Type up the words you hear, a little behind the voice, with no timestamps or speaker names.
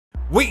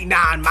Week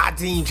 9 My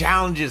Team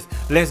challenges.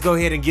 Let's go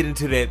ahead and get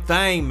into that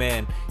thing,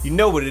 man. You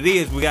know what it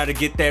is. We got to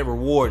get that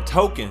reward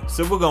token.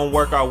 So we're going to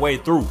work our way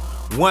through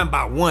one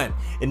by one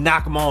and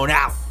knock them on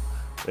out.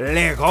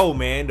 Let's go,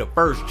 man. The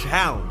first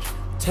challenge.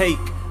 Take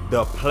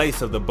the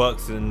place of the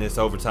Bucks in this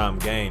overtime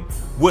game.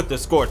 With the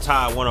score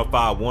tied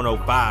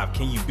 105-105.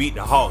 Can you beat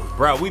the Hawks?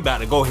 Bro, we about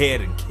to go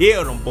ahead and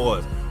kill them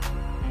boys.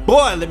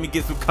 Boy, let me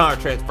get some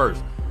contracts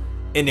first.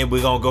 And then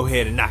we're going to go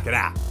ahead and knock it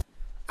out.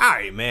 All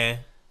right, man.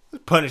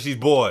 Let's punish these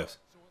boys.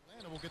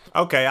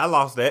 Okay, I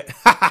lost that.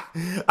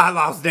 I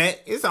lost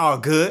that. It's all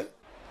good.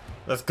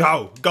 Let's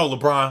go. Go,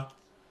 LeBron.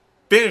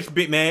 Finish,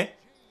 big man.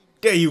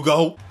 There you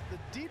go.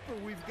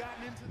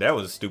 That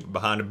was stupid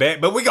behind the back,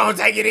 but we're going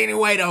to take it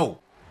anyway, though.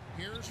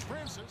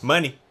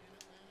 Money.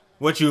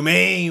 What you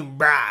mean,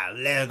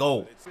 bruh? Let's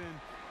go.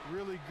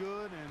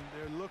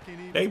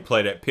 They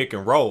play that pick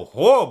and roll.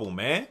 Horrible,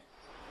 man.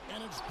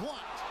 All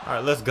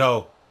right, let's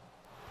go.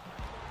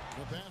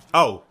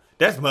 Oh,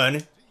 that's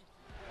money.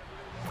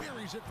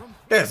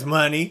 That's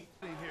money.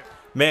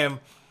 Man,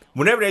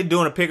 whenever they're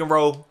doing a pick and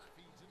roll,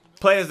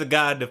 play as the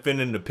guy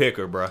defending the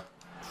picker, bruh.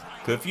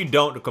 Because if you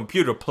don't, the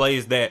computer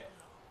plays that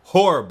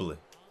horribly.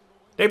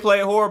 They play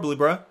it horribly,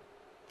 bruh.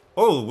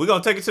 Oh, we're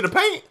going to take it to the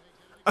paint.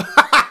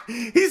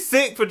 He's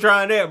sick for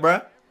trying that,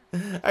 bruh.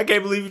 I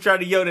can't believe you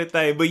tried to yo that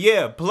thing. But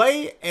yeah,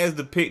 play as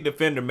the pick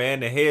defender, man,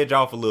 to hedge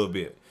off a little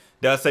bit.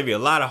 That'll save you a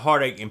lot of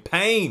heartache and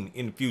pain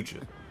in the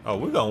future. Oh,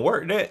 we're going to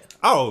work that.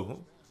 Oh,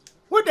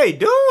 what they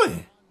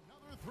doing?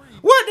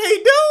 What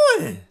they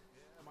doing?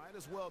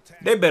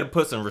 They better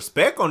put some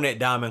respect on that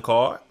diamond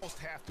card.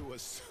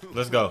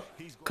 Let's go.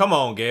 Come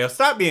on, Gail.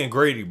 Stop being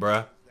greedy,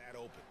 bruh.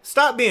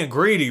 Stop being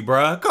greedy,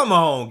 bruh. Come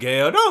on,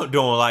 Gail. Don't do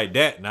it like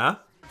that now.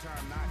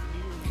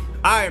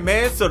 Alright,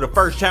 man. So the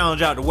first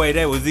challenge out the way,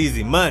 that was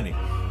easy money.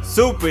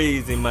 Super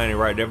easy money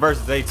right there.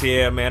 Versus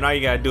ATL, man. All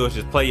you gotta do is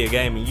just play your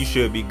game and you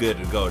should be good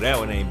to go. That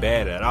one ain't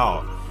bad at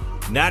all.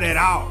 Not at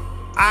all.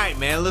 Alright,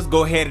 man. Let's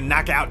go ahead and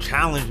knock out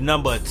challenge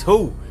number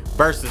 2.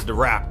 Versus the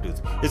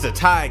Raptors. It's a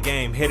tie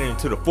game heading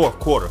into the fourth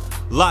quarter.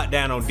 Lock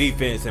down on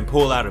defense and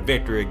pull out a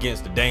victory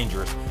against the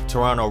dangerous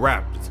Toronto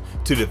Raptors.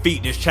 To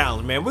defeat this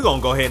challenge, man, we're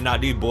gonna go ahead and knock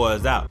these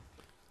boys out.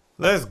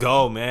 Let's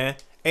go, man.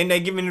 Ain't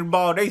they giving the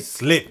ball? They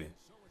slipping.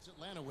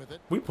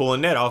 We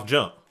pulling that off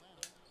jump.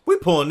 We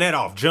pulling that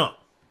off jump.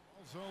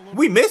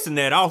 We missing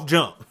that off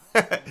jump.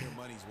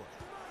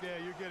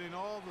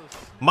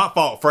 My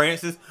fault,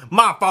 Francis.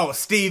 My fault,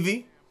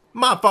 Stevie.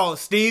 My fault,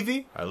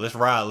 Stevie. All right, let's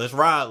ride. Let's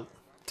ride.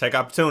 Take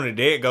opportunity.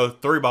 There it goes.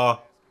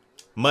 3-ball.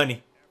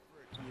 Money.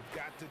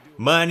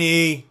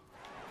 Money.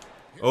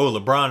 Oh,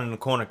 LeBron in the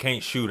corner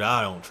can't shoot.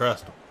 I don't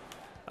trust him.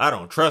 I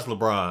don't trust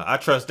LeBron. I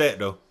trust that,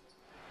 though.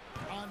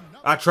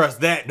 I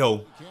trust that,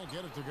 though.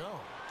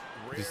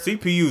 The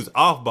CPU's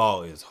off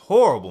ball is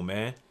horrible,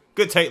 man.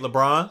 Good take,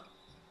 LeBron.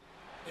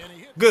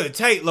 Good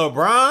take,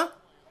 LeBron.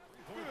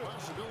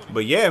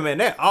 But yeah, man,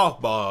 that off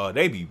ball,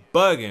 they be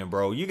bugging,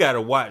 bro. You got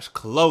to watch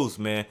close,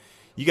 man.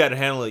 You got to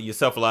handle it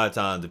yourself a lot of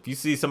times. If you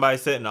see somebody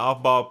setting an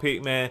off-ball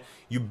pick, man,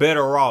 you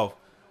better off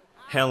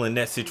handling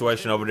that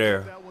situation over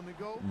there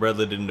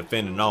rather than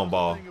defending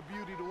on-ball.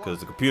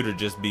 Because the computer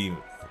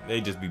they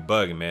just be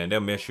bugging, man. They'll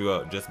mess you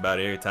up just about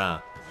every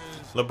time.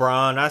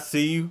 LeBron, I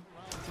see you.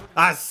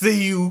 I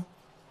see you.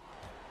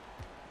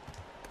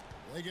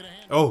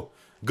 Oh,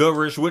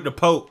 Goodrich with the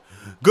poke.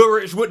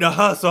 Goodrich with the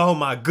hustle. Oh,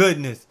 my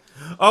goodness.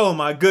 Oh,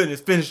 my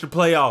goodness. Finish the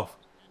playoff.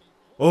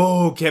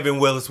 Oh, Kevin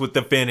Willis with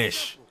the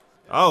finish.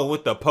 Oh,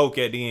 with the poke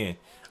at the end.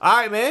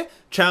 All right, man.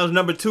 Challenge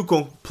number 2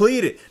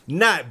 completed.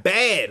 Not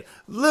bad. A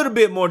little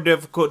bit more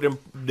difficult than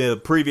the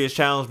previous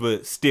challenge,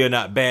 but still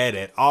not bad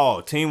at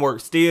all. Teamwork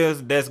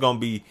steals. That's going to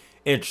be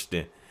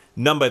interesting.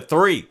 Number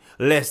 3.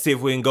 Let's see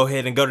if we can go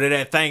ahead and go to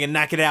that thing and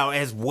knock it out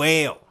as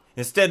well.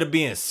 Instead of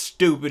being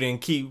stupid and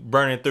keep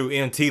burning through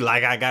MT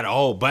like I got a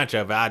whole bunch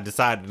of it, I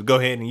decided to go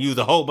ahead and use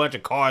a whole bunch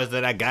of cards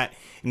that I got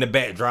in the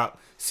backdrop.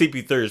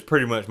 CP3 is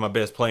pretty much my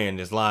best player in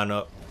this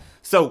lineup.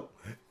 So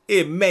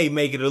it may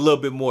make it a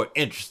little bit more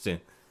interesting.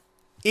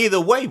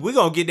 Either way, we're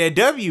going to get that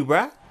W,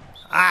 bruh. All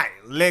right,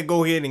 let's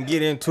go ahead and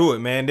get into it,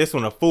 man. This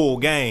one a full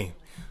game.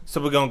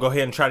 So we're going to go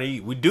ahead and try to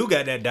eat. We do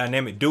got that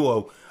dynamic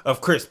duo of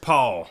Chris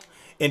Paul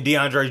and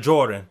DeAndre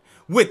Jordan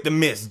with the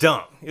missed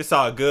dunk. It's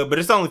all good, but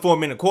it's only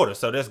 4-minute quarter,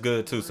 so that's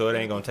good too. So it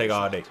ain't going to take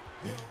all day.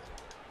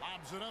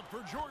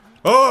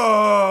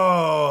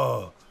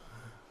 Oh!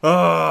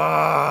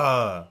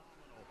 Oh!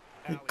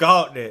 He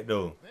caught that,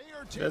 though.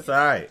 That's all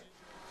right.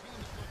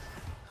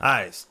 All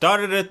right,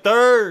 started the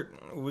third.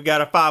 We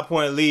got a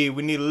 5-point lead.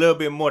 We need a little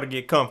bit more to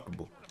get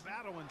comfortable.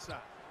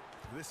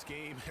 This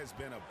game has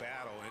been a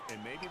battle,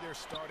 and maybe they're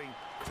starting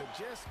to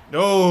just.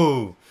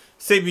 Oh,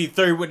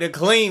 CB3 with the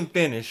clean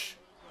finish.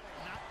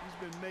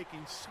 He's been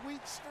making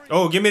sweet streaks.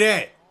 Oh, give me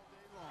that.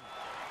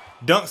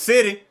 Dunk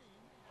City.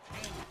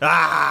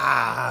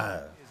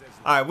 Ah.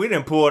 All right, we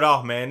didn't pull it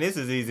off, man. This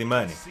is easy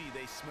money.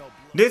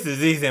 This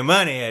is easy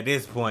money at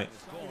this point.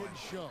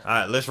 All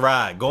right, let's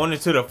ride. Going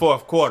into the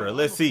fourth quarter.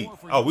 Let's see.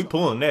 Oh, we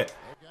pulling that.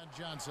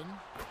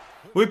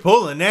 We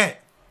pulling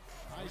that.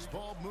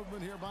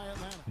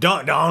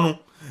 Dunked on him.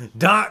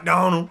 Dunked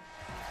on him.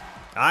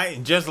 All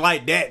right, just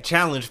like that,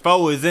 challenge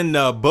 4 is in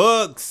the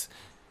books.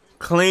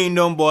 Cleaned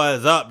them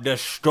boys up,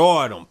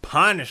 destroyed them,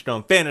 punished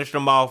them, finished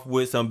them off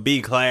with some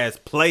B-class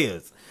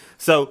players.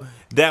 So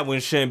that one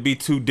shouldn't be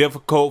too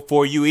difficult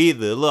for you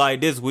either. It look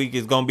like this week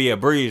is going to be a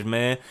breeze,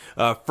 man.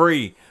 A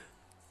free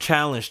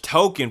challenge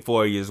token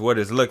for you is what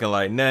it's looking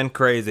like. Nothing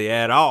crazy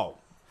at all.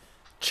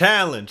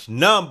 Challenge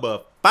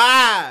number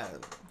 5.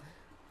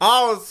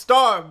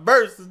 All-Star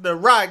versus the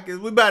Rockets.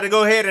 We about to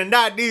go ahead and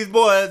knock these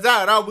boys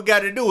out. All we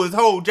got to do is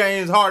hold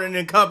James Harden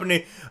and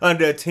company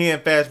under 10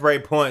 fast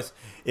break points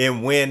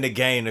and win the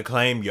game to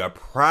claim your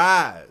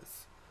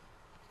prize.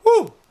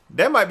 Whew.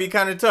 That might be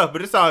kind of tough,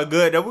 but it's all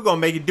good. Though. We're going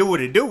to make it do what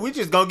it do. We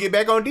just going to get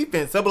back on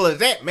defense. Simple as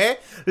that, man.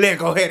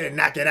 Let's go ahead and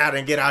knock it out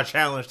and get our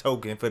challenge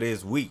token for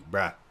this week,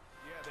 bruh.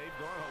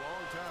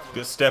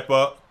 Good step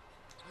up.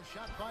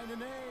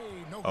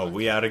 Oh,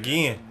 we out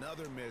again.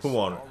 Who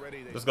won it?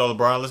 Let's go,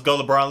 LeBron. Let's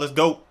go, LeBron. Let's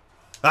go.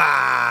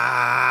 Ah!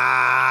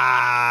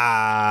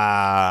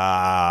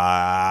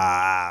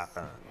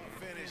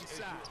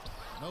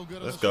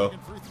 Let's go.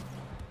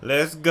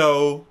 Let's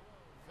go.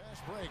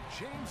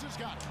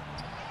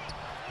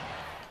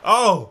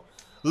 Oh,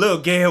 Lil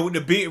Gale with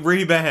the big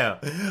rebound.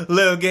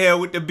 Lil Gale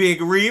with the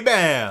big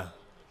rebound.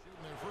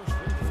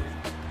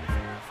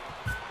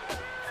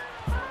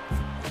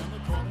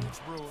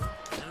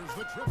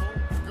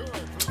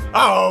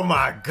 Oh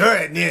my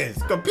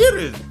goodness.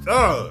 Computers.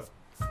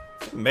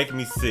 Making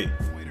me sick.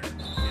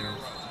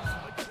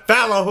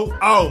 Foul who?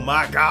 Oh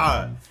my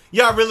God.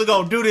 Y'all really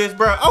gonna do this,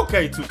 bro?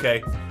 Okay,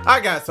 2K.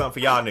 I got something for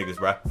y'all niggas,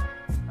 bro.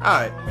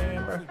 Alright,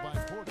 man, bro.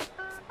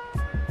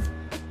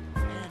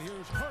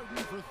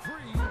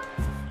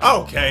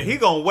 Okay, he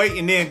gonna wait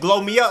and then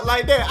glow me up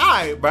like that.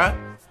 Alright, bro.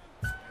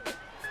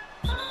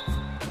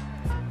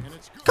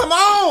 Come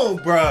on,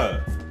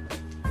 bro.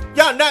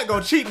 Y'all not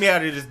gonna cheat me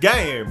out of this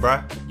game,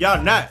 bro.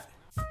 Y'all not.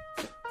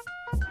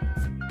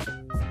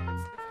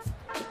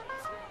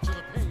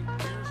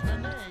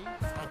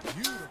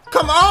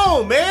 Come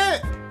on,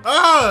 man.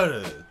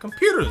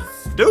 Computer's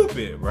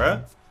stupid,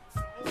 bro.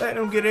 Let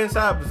them get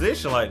inside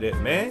position like that,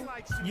 man.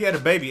 You had a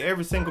baby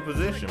every single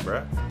position,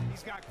 bro.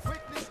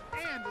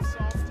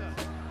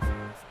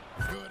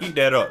 Eat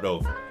that up,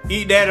 though.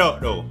 Eat that up,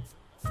 though.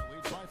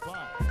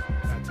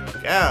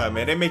 God,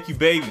 man, they make you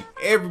baby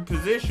every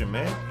position,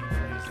 man.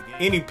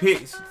 Any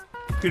picks,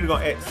 computer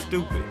gonna act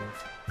stupid.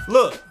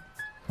 Look.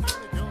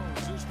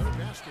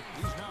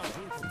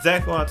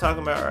 Exactly what I'm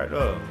talking about right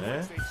there,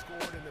 man.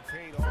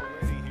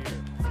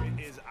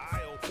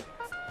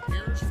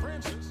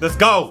 Let's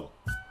go.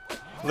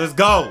 Let's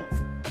go.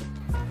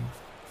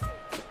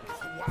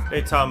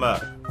 They talking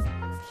about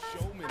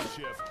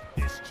showmanship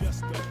is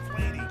just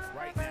deflating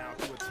right now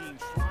to a team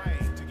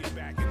trying to get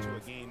back into a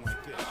game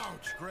like this.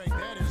 Ouch, Greg,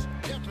 that is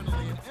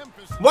definitely an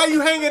emphasis. Why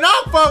you hanging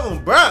off of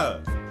them,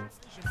 bruh?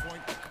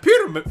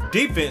 Computer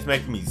defense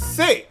making me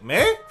sick,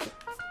 man.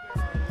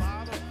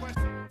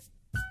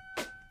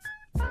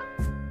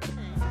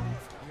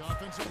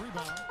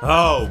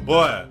 Oh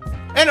boy.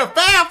 And a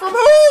foul from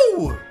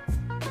who?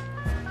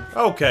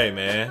 Okay,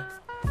 man.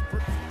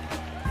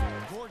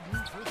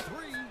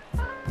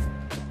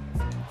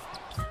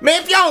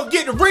 Man, if y'all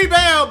get the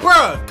rebound,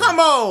 bruh, come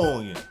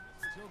on.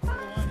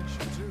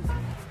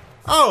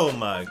 Oh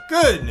my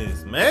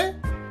goodness,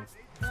 man.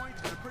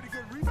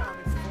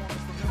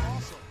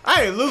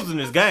 I ain't losing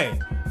this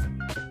game.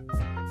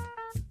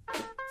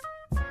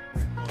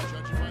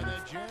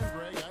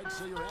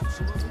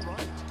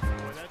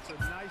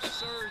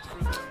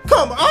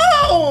 Come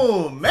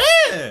on,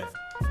 man.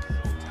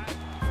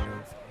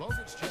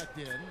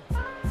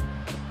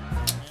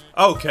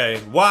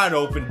 Okay, wide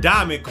open,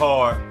 diamond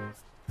card.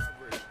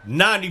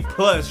 90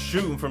 plus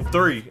shooting from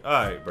 3. All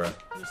right, bro.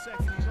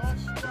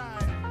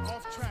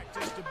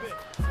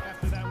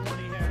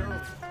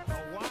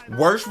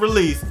 Worst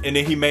release, and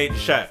then he made the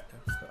shot.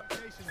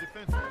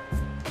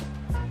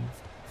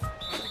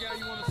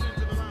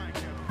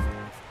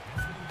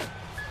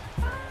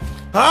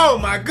 Oh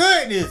my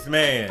goodness,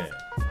 man.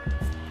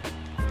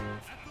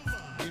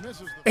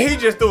 He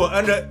just threw it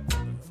under.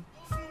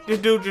 This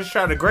dude just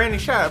shot a granny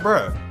shot,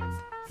 bro.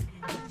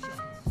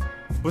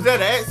 Was that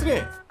an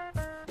accident?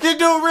 This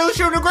dude really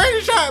shooting a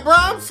granny shot, bro.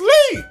 I'm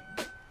asleep.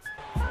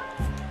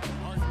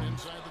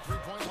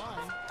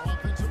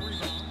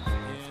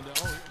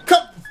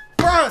 Come,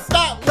 bro,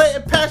 stop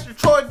letting Pastor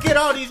Troy get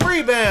all these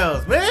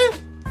rebounds, man.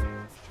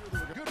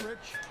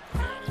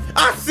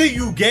 I see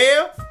you,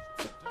 Gail.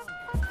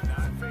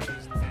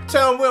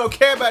 Tell him we don't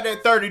care about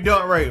that 30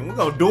 dunk rating. We're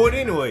going to do it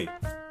anyway.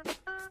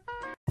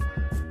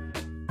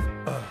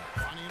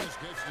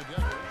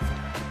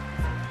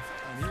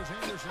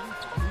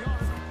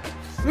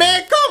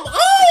 Man, come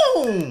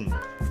on!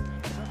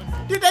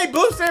 Did they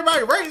boost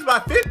everybody's ratings by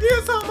 50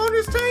 or something on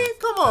this team?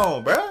 Come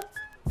on, bro.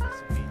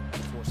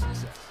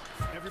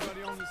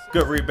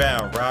 Good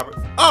rebound, Robert.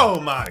 Oh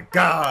my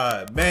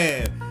God,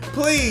 man.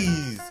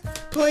 Please,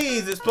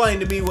 please explain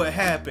to me what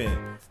happened.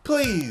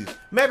 Please.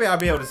 Maybe I'll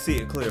be able to see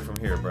it clear from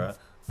here, bro.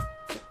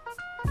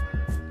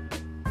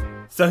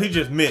 So he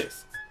just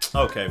missed.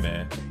 Okay,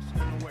 man.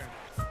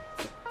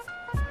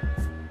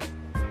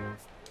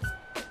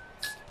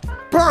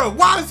 Bro,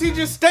 why is he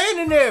just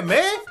standing there,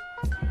 man?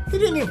 He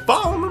didn't even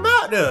follow him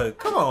out there.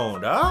 Come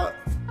on, dog.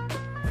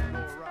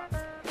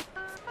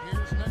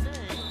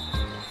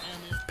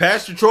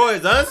 Pastor Troy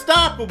is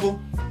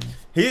unstoppable.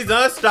 He's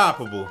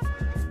unstoppable.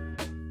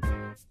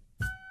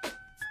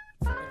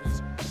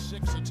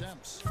 6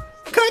 attempts.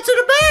 Cut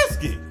to the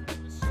basket.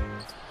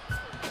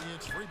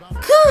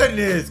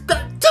 Goodness.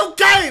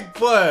 2K,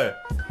 boy.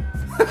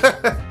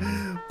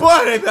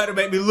 Boy, they about to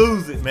make me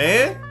lose it,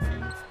 man.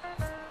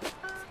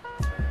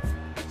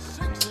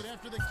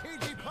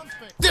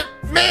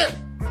 Man.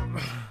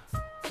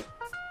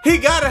 He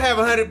got to have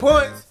 100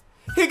 points.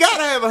 He got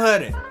to have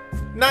 100.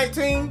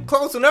 19,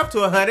 close enough to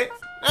 100.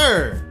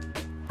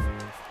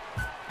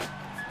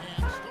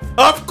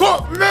 Of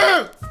course,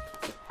 man.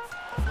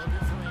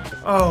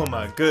 Oh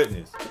my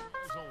goodness.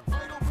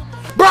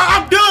 Bro,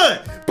 I'm done.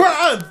 Bro,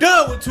 I'm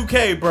done with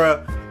 2K,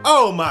 bro.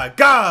 Oh my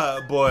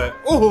God, boy.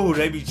 Ooh,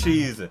 they be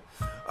cheesing.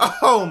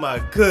 Oh my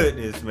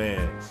goodness,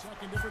 man.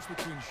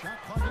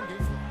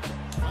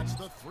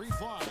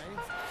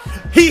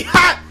 He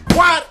hot,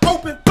 wide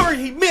open 3.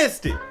 He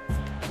missed it.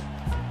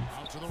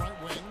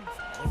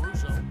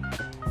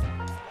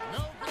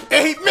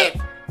 And he missed.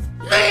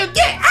 Man,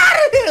 get out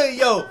of here,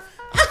 yo.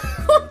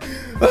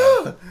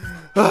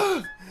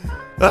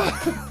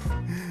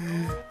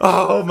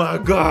 Oh my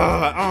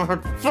God. I don't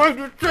have to play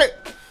this shit.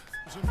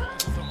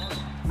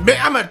 Man,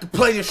 I'm gonna have to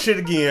play this shit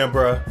again,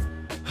 bro.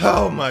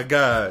 Oh my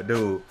God,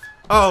 dude.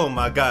 Oh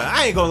my God.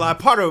 I ain't gonna lie,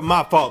 part of it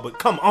my fault, but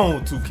come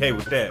on, 2K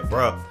with that,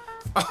 bro.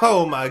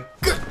 Oh my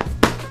God.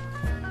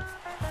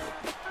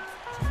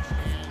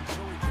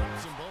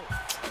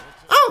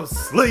 I'm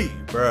asleep,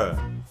 bro.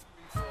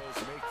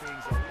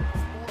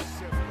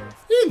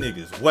 These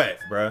niggas whack,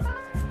 bro.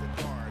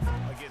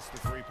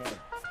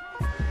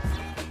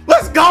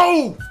 Let's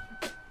go!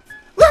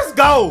 Let's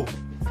go!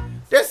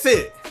 That's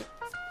it.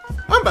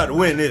 I'm about to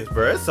win this,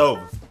 bro. It's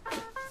over.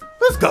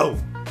 Let's go.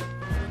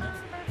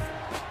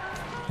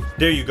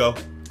 There you go.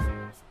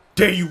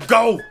 There you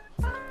go.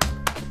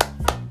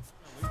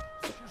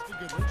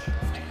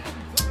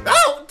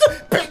 Oh,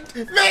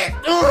 man.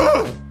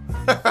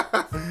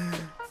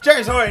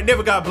 James Harden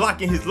never got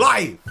blocked in his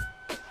life.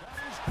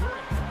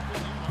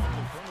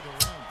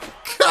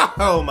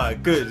 Oh my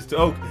goodness.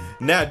 Oh,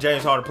 now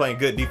James Harden playing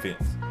good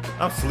defense.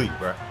 I'm asleep,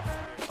 bro.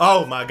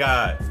 Oh my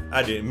God.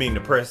 I didn't mean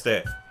to press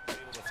that.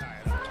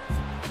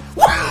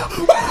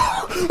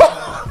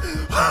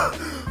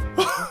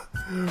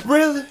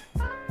 Really?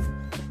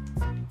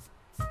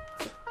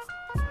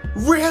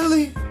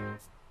 Really?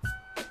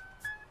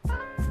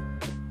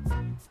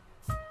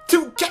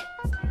 2K.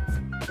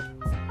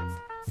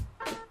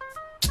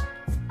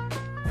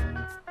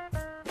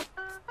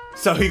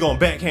 So he gonna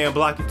backhand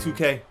block it,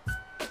 2K?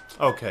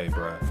 Okay,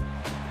 bro.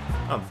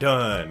 I'm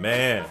done,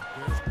 man.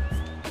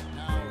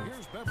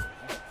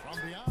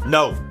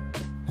 No.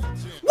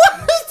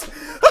 What?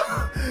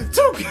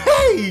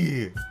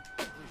 2K!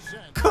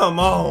 Come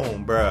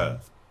on, bro.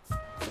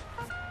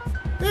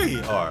 There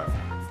you are.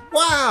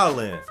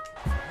 Wildin'.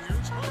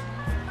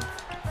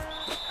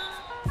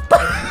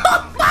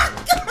 Oh my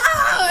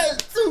God!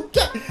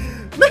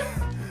 2K! Man.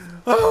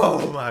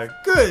 Oh my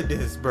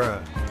goodness,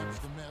 bro.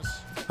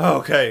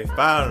 Okay,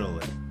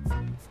 finally.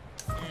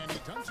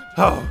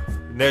 Oh,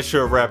 that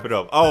should wrap it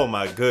up. Oh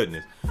my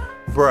goodness.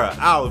 Bruh,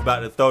 I was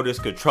about to throw this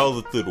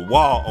controller through the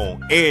wall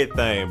on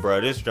everything,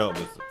 bruh. This jump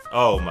was,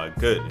 oh my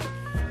goodness.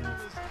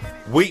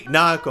 Week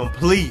 9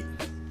 complete.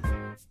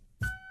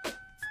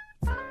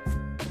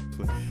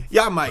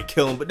 Y'all might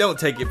kill him, but don't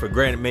take it for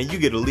granted, man. You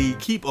get a lead,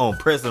 keep on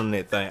pressing on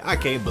that thing. I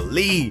can't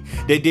believe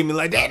they did me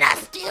like that, and I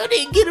still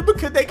didn't get it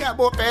because they got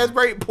more fast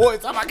break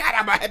points. Oh my God,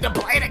 I'm gonna have to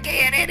play it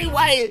again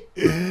anyway.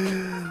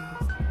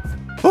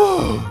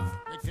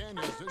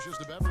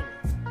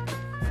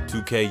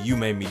 2K, you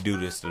made me do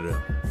this to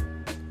them.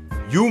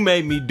 You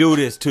made me do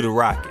this to the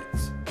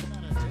Rockets.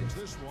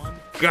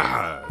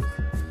 God.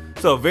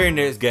 So very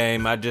next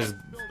game, I just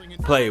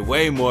played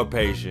way more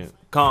patient,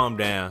 calmed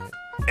down,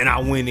 and I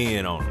went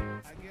in on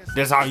them.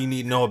 That's all you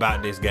need to know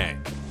about this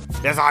game.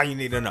 That's all you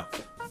need to know.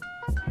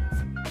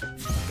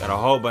 Got a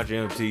whole bunch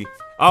of MT.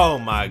 Oh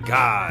my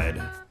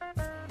God.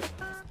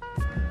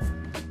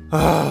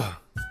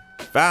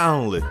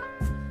 Finally.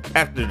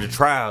 After the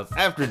trials,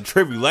 after the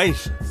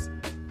tribulations.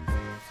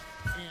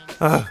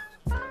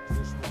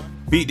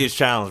 Beat this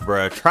challenge,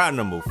 bro. Try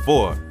number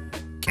 4.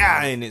 God,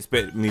 I didn't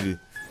expect me to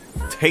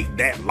take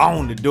that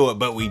long to do it,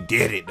 but we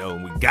did it though.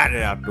 We got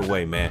it out the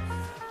way, man.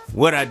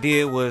 What I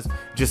did was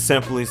just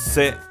simply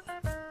set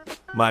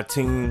my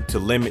team to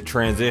limit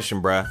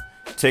transition, bruh.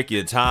 Take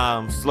your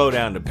time, slow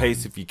down the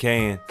pace if you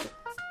can.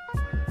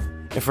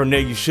 And from there,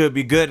 you should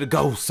be good to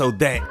go. So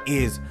that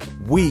is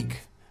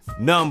week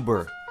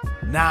number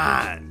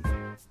 9.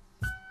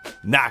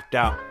 Knocked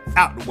out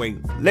the way.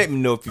 Let me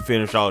know if you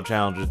finished all the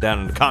challenges down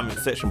in the comment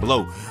section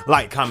below.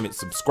 Like, comment,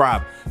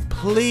 subscribe,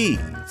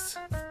 please.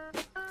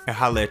 And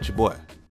holla at your boy.